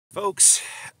Folks,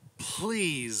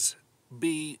 please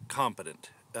be competent.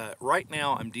 Right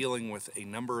now, I'm dealing with a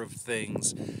number of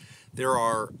things. There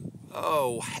are,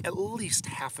 at least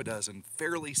half a dozen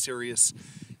fairly serious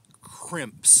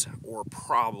crimps or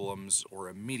problems or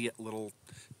immediate little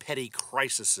petty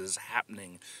crises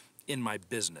happening in my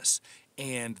business.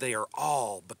 And they are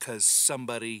all because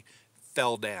somebody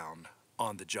fell down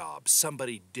on the job.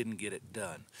 Somebody didn't get it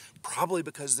done. Probably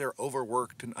because they're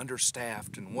overworked and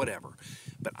understaffed and whatever.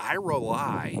 But I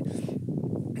rely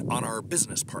on our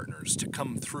business partners to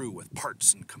come through with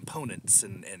parts and components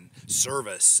and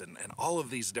service and all of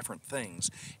these different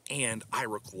things. And I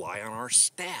rely on our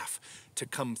staff to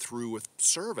come through with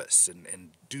service and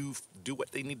do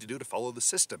what they need to do to follow the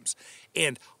systems.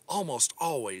 And almost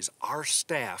always our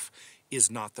staff is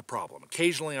not the problem.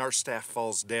 Occasionally our staff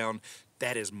falls down.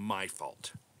 That is my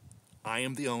fault. I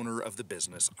am the owner of the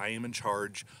business. I am in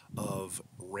charge of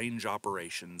range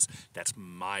operations. That's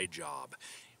my job.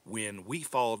 When we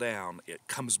fall down, it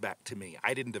comes back to me.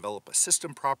 I didn't develop a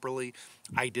system properly.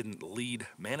 I didn't lead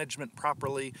management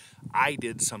properly. I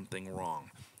did something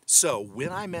wrong. So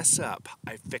when I mess up,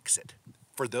 I fix it.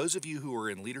 For those of you who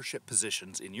are in leadership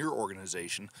positions in your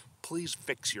organization, please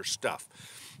fix your stuff.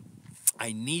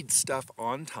 I need stuff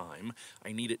on time.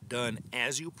 I need it done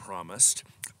as you promised.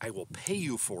 I will pay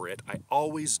you for it. I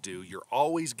always do. You're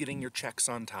always getting your checks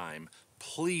on time.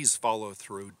 Please follow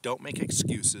through. Don't make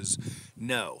excuses.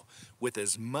 No, with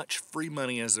as much free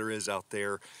money as there is out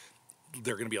there,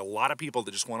 there are going to be a lot of people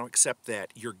that just want to accept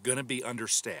that. You're going to be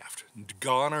understaffed.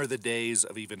 Gone are the days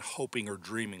of even hoping or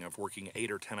dreaming of working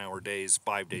 8 or 10-hour days,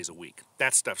 5 days a week.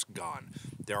 That stuff's gone.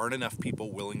 There aren't enough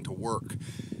people willing to work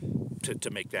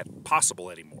to make that possible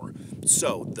anymore.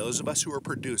 So those of us who are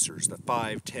producers, the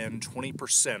 5, 10,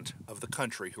 20% of the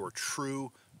country who are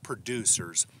true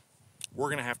producers, we're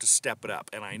going to have to step it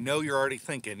up. And I know you're already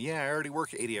thinking, yeah, I already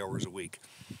work 80 hours a week.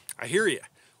 I hear you.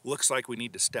 Looks like we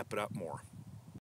need to step it up more.